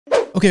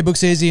Okay,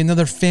 Booksazy,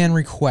 another fan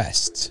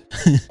request.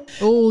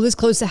 Oh, this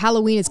close to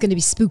Halloween, it's gonna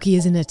be spooky,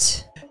 isn't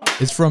it?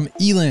 It's from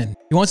Elin.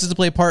 He wants us to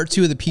play part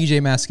 2 of the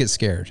PJ Masks Get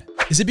Scared.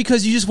 Is it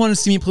because you just want to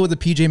see me play with the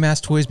PJ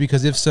Masks toys?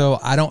 Because if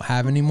so, I don't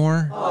have any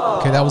more.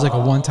 Okay, that was like a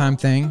one-time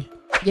thing.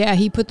 Yeah,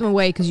 he put them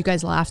away because you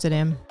guys laughed at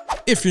him.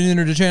 If you're new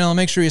to the channel,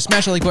 make sure you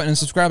smash the like button and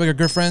subscribe like our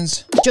good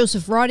friends.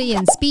 Joseph Roddy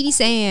and Speedy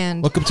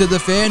Sand. Welcome to the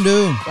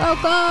fandom.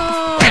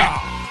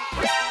 Welcome.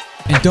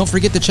 And don't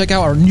forget to check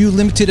out our new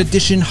limited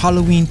edition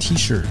Halloween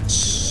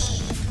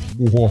t-shirts.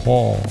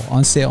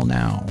 On sale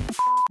now.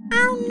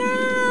 Oh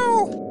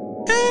no!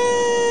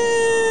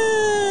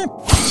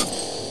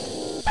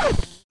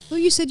 Well,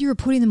 you said you were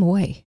putting them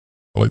away.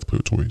 I like to play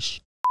with toys.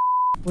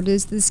 What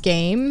is this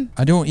game?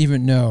 I don't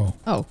even know.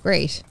 Oh,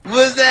 great.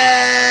 What's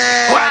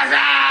that?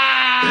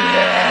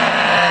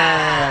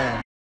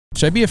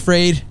 Should I be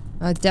afraid?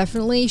 I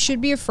definitely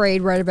should be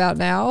afraid right about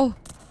now.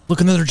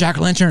 Look, another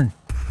jack-o'-lantern.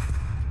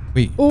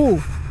 Wait. Ooh,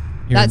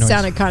 that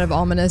sounded kind of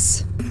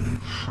ominous.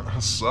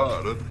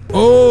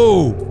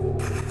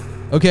 Oh!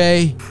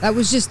 Okay. That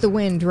was just the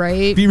wind,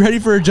 right? Be ready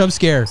for a jump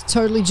scare. It's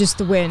totally just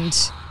the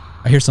wind.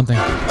 I hear something.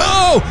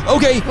 Oh!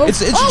 Okay! Oh,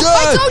 It's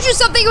I told you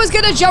something was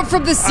gonna jump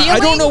from the ceiling! I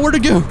don't know where to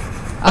go.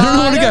 I don't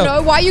know where to go. I don't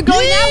know. Why are you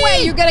going that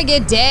way? You're gonna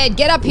get dead.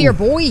 Get up here,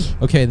 boy.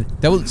 Okay,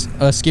 that was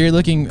a scary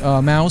looking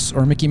mouse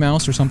or Mickey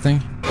Mouse or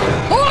something.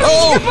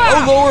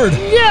 Oh Lord!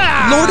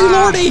 Yeah!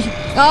 Lordy!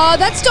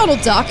 That's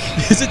Donald Duck.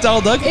 Is it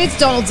Donald Duck? It's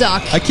Donald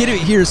Duck. I can't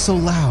even hear, it's so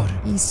loud.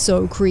 He's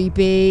so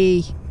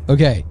creepy.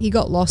 Okay. He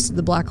got lost in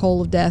the black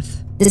hole of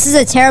death. This is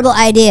a terrible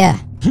idea.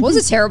 What was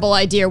a terrible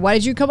idea? Why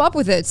did you come up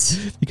with it?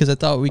 Because I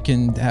thought we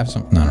can have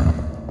some. No, I don't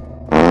know.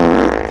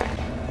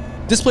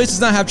 This place does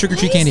not have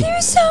trick-or-treat candy.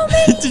 There's so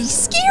many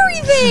scary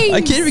things.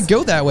 I can't even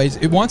go that way.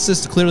 It wants us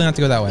to clearly not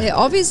to go that way. Yeah,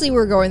 obviously,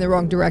 we're going the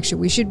wrong direction.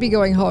 We should be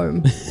going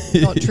home,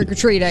 not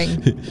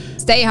trick-or-treating.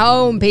 Stay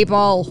home,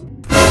 people.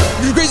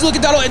 Crazy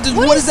looking Donald.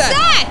 What is that?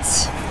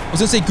 I was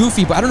gonna say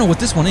Goofy, but I don't know what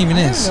this one even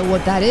is. I don't know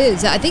what that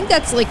is. I think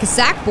that's like a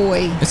sack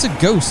boy. It's a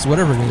ghost,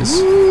 whatever it is.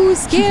 Ooh,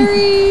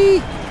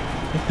 scary.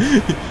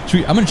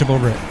 I'm gonna jump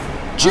over it.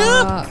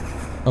 Jump!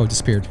 Oh, it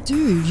disappeared.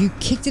 Dude, you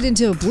kicked it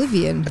into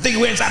oblivion. I think it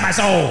went inside my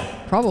soul.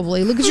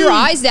 Probably. Look at your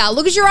eyes now.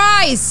 Look at your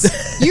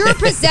eyes. You're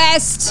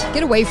possessed.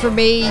 Get away from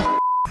me.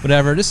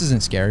 Whatever. This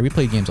isn't scary. We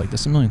played games like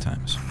this a million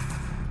times.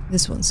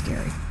 This one's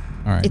scary.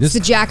 All right. It's the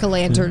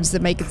jack-o'-lanterns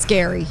that make it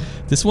scary.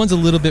 This one's a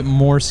little bit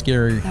more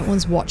scary. That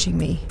one's watching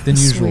me. Than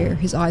usual. I swear.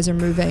 His eyes are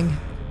moving.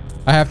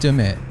 I have to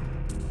admit.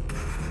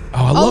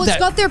 Oh, I love that. Oh, it's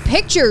got their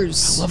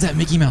pictures. I love that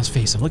Mickey Mouse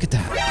face. Look at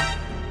that.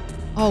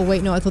 Oh,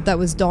 wait. No, I thought that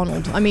was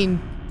Donald. I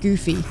mean,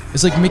 Goofy.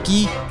 It's like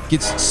Mickey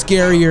gets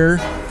scarier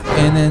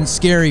and then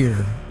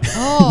scarier.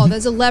 Oh,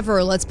 there's a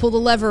lever. Let's pull the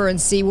lever and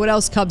see what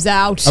else comes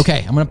out.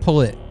 Okay, I'm gonna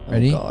pull it.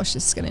 Ready? Oh gosh,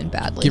 this is gonna end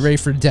badly. Get ready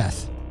for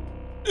death.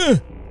 Oh,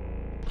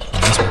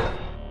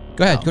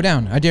 go ahead, go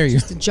down. I dare you.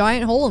 Just a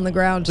giant hole in the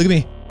ground. Look at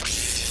me.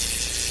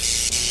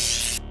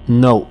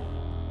 No.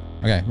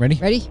 Okay, ready?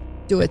 Ready?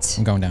 Do it.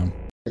 I'm going down.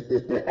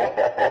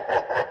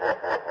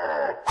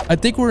 I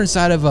think we're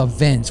inside of a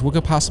vent. What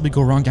could possibly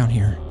go wrong down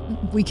here?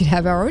 We could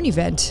have our own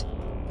event.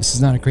 This is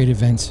not a great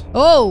event.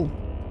 Oh!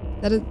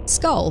 Is that a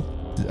skull?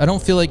 I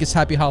don't feel like it's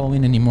Happy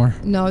Halloween anymore.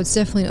 No, it's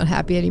definitely not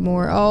happy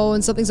anymore. Oh,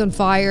 and something's on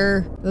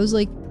fire. Those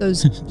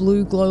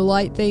blue glow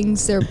light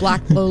things. They're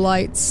black glow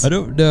lights. I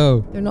don't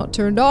know. They're not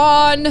turned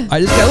on. I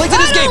just got linked to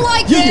this game. I don't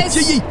like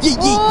this.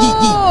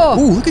 Oh!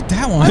 Ooh, look at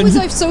that one. Why was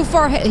I so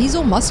far ahead? He's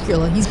all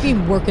muscular. He's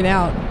been working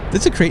out.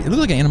 That's a crazy. It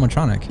looked like an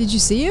animatronic. Did you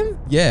see him?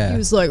 Yeah. He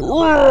was like,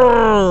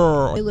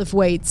 "Roar." They lift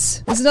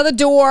weights. There's another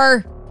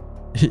door.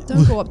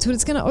 Don't go up to it.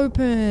 It's gonna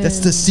open. That's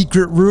the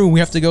secret room. We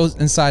have to go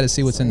inside to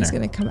see what's in there. It's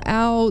gonna come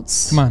out.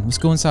 Come on, let's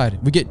go inside.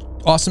 We get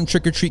awesome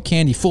trick-or-treat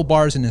candy, full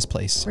bars in this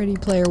place. Ready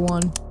Player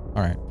One.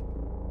 All right.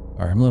 All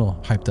right, I'm a little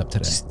hyped up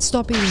today. Just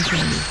stop eating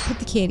candy. Put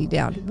the candy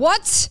down.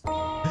 What?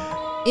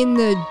 In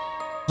the...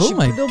 Oh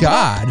my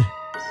God.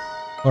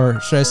 Or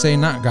should I say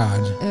not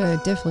God?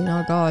 Definitely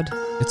not God.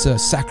 It's a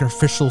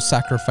sacrificial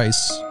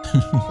sacrifice.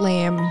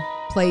 Lamb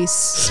place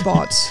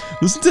spot.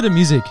 Listen to the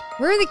music.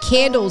 Where are the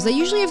candles? They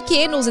usually have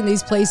candles in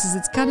these places.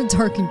 It's kind of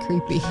dark and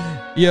creepy.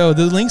 Yo,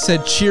 the link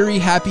said cheery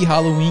happy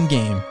Halloween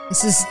game.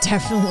 This is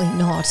definitely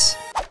not.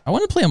 I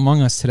want to play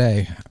Among Us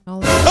today. Oh!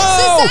 Does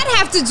that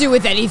have to do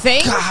with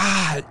anything?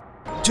 God.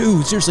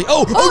 Dude, seriously.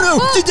 Oh no.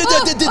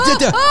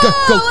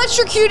 Go.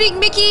 Electrocuting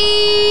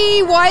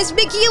Mickey. Why is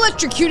Mickey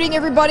electrocuting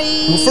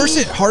everybody? Well, first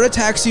it heart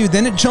attacks you,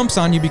 then it jumps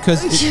on you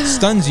because it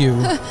stuns you.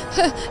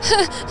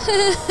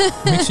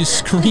 Makes you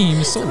scream.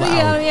 It's so loud.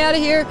 Get me out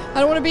of here. I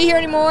don't want to be here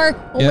anymore.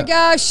 Oh my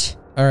gosh.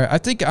 All right, I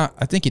think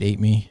it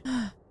ate me.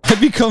 I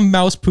become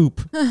mouse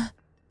poop.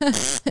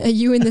 Are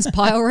you in this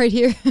pile right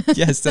here?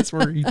 Yes, that's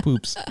where he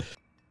poops.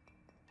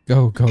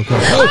 Go. Go.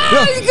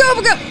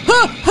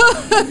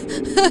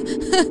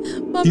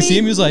 Mommy. You see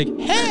him? He was like,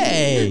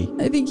 hey.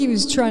 I think he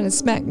was trying to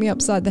smack me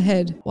upside the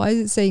head. Why is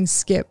it saying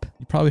skip?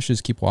 You probably should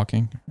just keep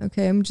walking.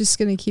 Okay, I'm just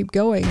gonna keep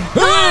going.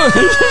 Yeah.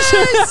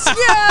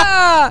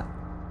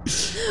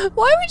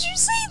 Why would you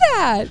say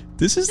that?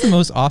 This is the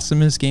most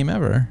awesomest game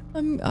ever.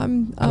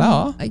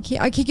 Hello? I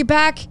kick it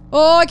back.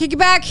 Oh, I kick it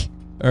back.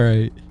 All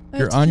right.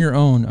 You're on your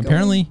own.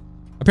 Apparently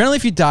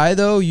if you die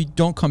though, you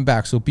don't come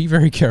back. So be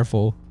very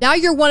careful. Now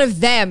you're one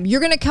of them.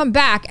 You're going to come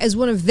back as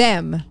one of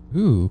them.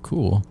 Ooh,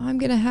 cool. I'm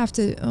going to have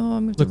to,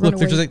 I'm going to run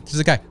Look, away. there's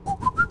a guy.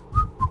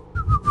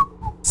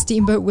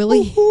 Steamboat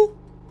Willie.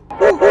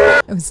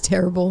 That was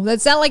terrible.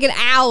 That sounded like an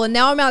owl, and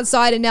now I'm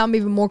outside, and now I'm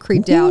even more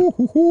creeped out.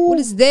 What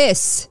is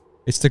this?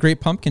 It's the Great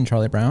Pumpkin,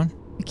 Charlie Brown.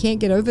 I can't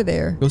get over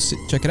there. Go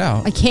check it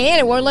out. I can't.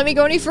 It won't let me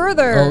go any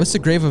further. Oh, it's the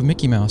grave of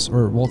Mickey Mouse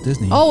or Walt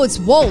Disney. Oh, it's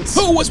Walt.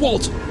 Oh, it's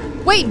Walt.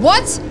 Wait,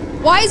 what?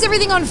 Why is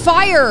everything on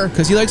fire?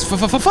 Because he likes fire.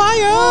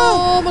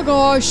 Oh my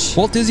gosh.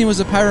 Walt Disney was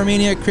a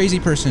pyromaniac crazy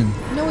person.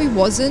 No, he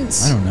wasn't.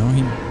 I don't know.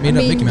 He made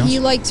up Mickey Mouse. He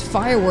liked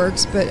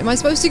fireworks, but am I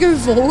supposed to go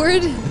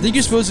forward? I think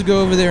you're supposed to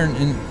go over there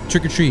and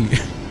trick or treat.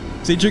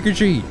 Say trick or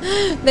treat.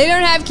 They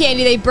don't have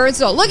candy. They burnt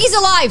it all. Look, he's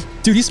alive.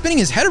 Dude, he's spinning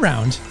his head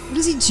around. What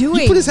is he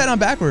doing? He put his head on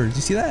backwards.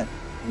 You see that?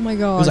 Oh my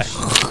gosh. It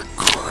was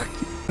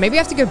like... Maybe I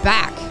have to go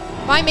back.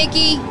 Bye,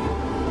 Mickey.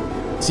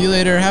 See you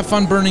later. Have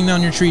fun burning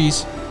down your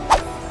trees.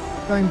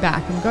 Going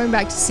back. I'm going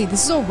back to see.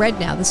 This is all red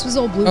now. This was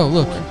all blue. Oh,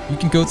 look. before. You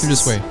can go through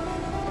this way.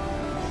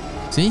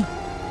 See?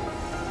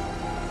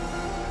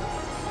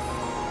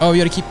 Oh,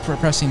 you gotta keep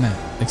pressing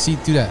that. Like, see,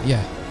 do that.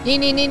 Yeah. Do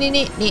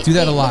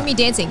that a lot. Look at me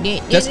dancing.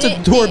 That's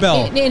the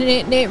doorbell.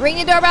 Ring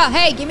the doorbell.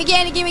 Hey, give me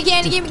candy, give me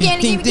candy, give me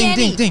candy, give me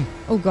candy. Ding, ding, ding.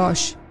 Oh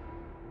gosh.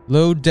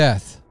 Load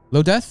death.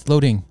 Load death?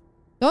 Loading.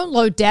 Don't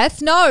load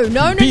death. No,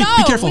 no, no, Be no.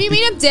 careful. What do you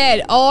mean I'm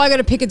dead? Oh, I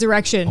gotta pick a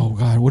direction. Oh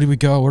god, where do we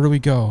go? Where do we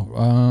go?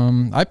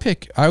 I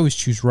always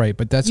choose right,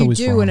 but that's always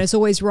wrong. You do, and it's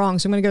always wrong.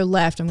 So I'm gonna go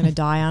left. I'm gonna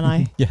die, aren't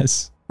I?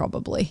 Yes.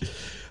 Probably.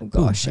 Oh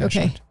gosh. Ooh,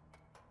 okay.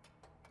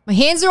 My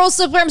hands are all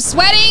slippery. I'm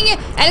sweating,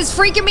 and it's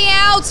freaking me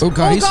out. Oh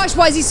god. Oh gosh,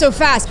 why is he so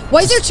fast?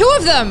 Why is there two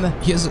of them?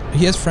 He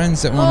has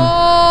friends that wanna.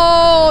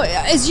 Oh,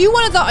 is you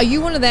one of the? Are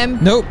you one of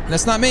them? Nope,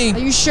 that's not me. Are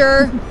you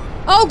sure?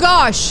 Oh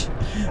gosh.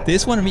 They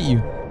just want to meet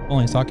you. Oh,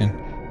 he's talking.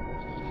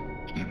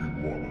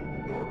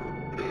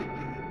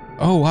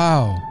 Oh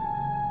wow.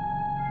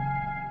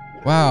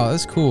 Wow,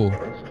 that's cool.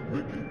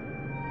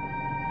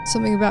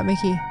 Something about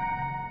Mickey.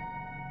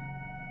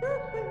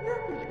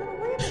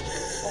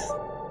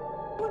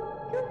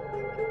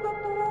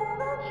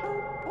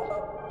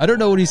 I don't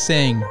know what he's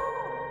saying.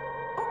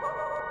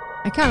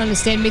 I can't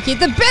understand Mickey at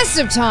the best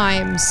of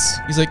times.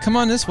 He's like, come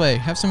on this way.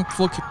 Have some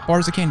full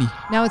bars of candy.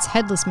 Now it's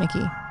headless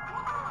Mickey.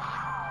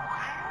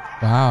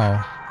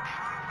 Wow.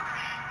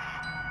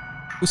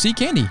 Well, see,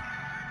 candy.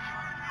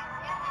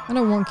 I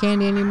don't want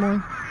candy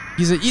anymore.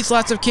 He eats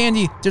lots of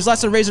candy. There's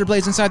lots of razor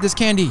blades inside this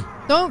candy.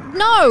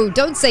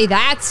 Don't say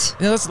that.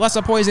 And there's lots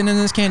of poison in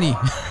this candy.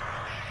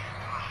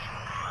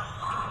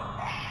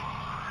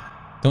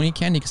 Don't eat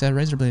candy because I have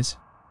razor blades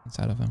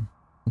inside of them.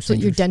 That's what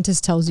your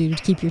dentist tells you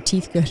to keep your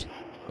teeth good.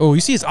 Oh,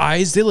 you see his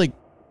eyes? They like...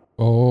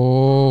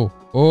 Oh.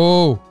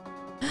 Oh.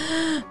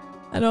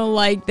 I don't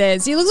like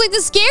this. He looks like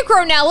the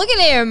Scarecrow now. Look at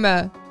him.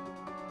 I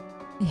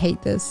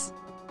hate this.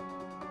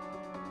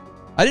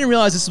 I didn't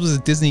realize this was a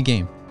Disney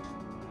game.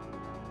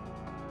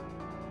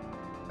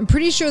 I'm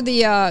pretty sure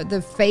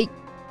the fake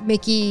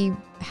Mickey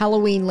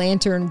Halloween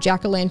lantern,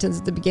 jack-o'-lanterns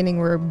at the beginning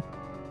were a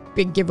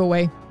big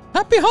giveaway.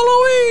 Happy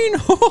Halloween!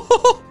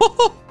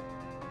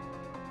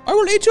 I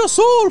will eat your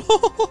soul!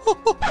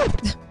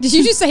 Did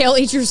you just say I'll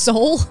eat your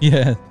soul?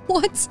 Yeah.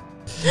 What?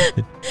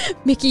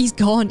 Mickey's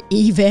gone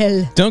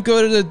evil. Don't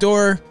go to the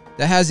door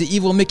that has the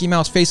evil Mickey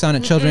Mouse face on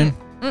it, children.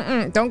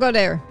 Don't go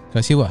there.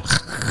 Because he will.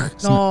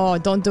 No,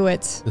 don't do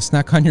it. The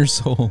snack on your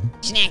soul.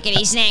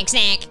 Snackity snack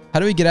snack.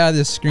 How do we get out of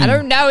this screen? I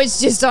don't know. It's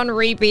just on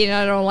repeat and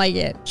I don't like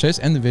it. Should I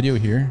just end the video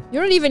here?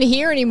 You're not even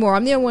here anymore.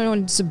 I'm the only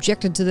one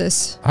subjected to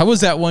this. I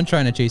was that one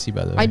trying to chase you,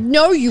 by the way. I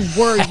know you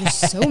were. You're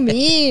so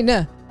mean.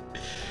 All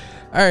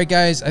right,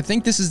 guys. I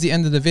think this is the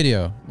end of the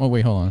video. Oh,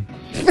 wait. Hold on.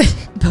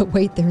 But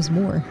wait, there's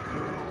more.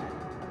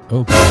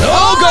 Oh, God.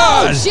 Oh,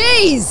 God!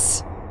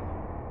 Jeez!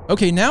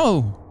 Okay,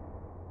 now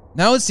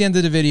it's the end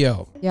of the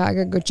video. Yeah, I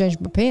gotta go change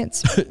my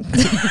pants.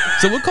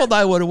 So we'll call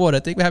that what it would. I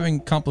think we're having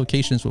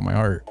complications with my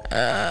heart.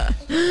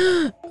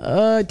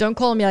 Don't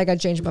call me. I gotta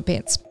change my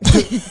pants.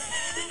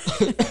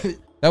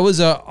 That was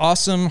an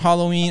awesome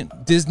Halloween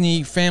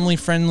Disney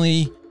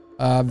family-friendly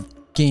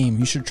game.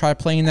 You should try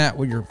playing that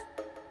with your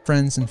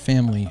friends and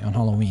family on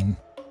Halloween.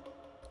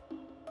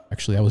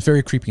 Actually, I was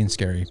very creepy and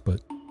scary,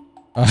 but...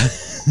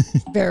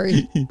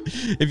 Very.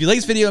 If you like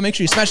this video, make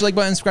sure you smash the like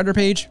button, subscribe to our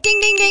page. Ding,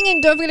 ding, ding,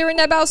 and don't forget to ring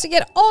that bell to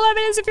get all our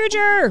videos in the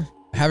future.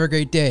 Have a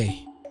great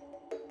day.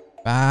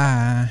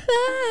 Bye.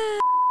 Bye.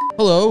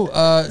 Hello.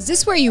 Is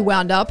this where you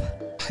wound up?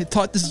 I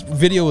thought this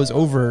video was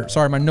over.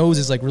 Sorry, my nose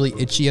is like really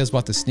itchy. I was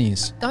about to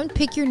sneeze. Don't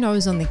pick your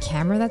nose on the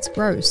camera. That's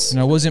gross. And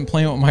I wasn't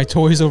playing with my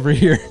toys over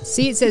here.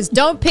 See, it says,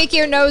 don't pick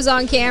your nose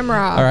on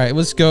camera. All right,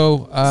 let's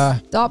go.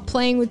 Stop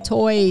playing with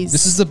toys.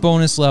 This is the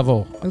bonus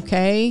level.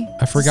 Okay.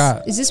 I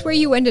forgot. Is this where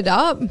you ended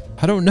up?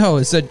 I don't know.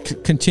 It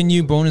said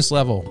continue bonus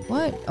level.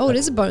 What? Oh, it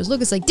is a bonus.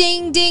 Look, it's like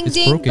ding, ding, It's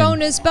ding, broken.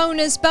 bonus,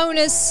 bonus,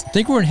 bonus. I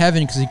think we're in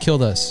heaven because he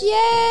killed us.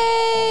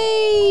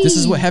 Yay! This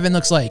is what heaven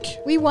looks like.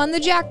 We won the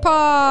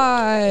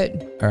jackpot.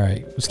 All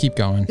right, let's keep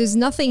going. There's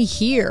nothing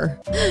here.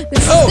 There's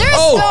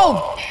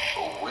Oh!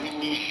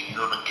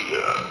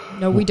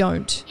 No, we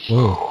don't.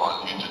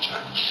 Whoa.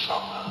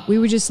 We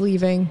were just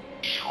leaving.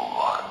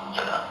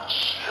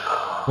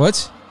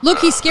 What? Look,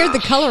 he scared the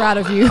color out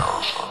of you.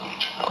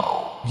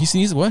 He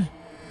sneezed what?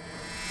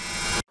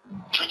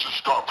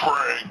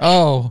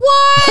 Oh.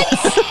 What?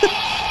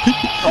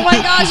 Oh my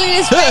gosh, look at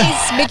his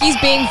face. Mickey's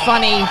being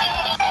funny.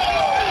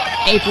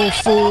 April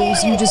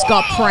Fools, you just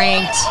got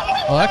pranked.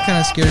 Oh, that kind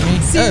of scared me.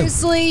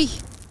 Seriously?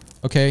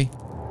 Oh. Okay.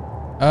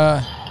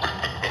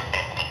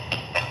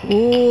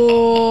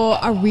 Oh,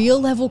 a real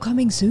level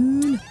coming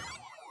soon.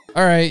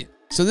 All right.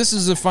 So this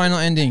is the final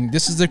ending.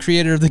 This is the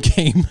creator of the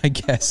game, I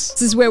guess.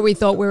 This is where we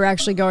thought we were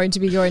actually going to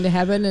be going to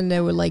heaven, and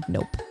they were like,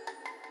 nope.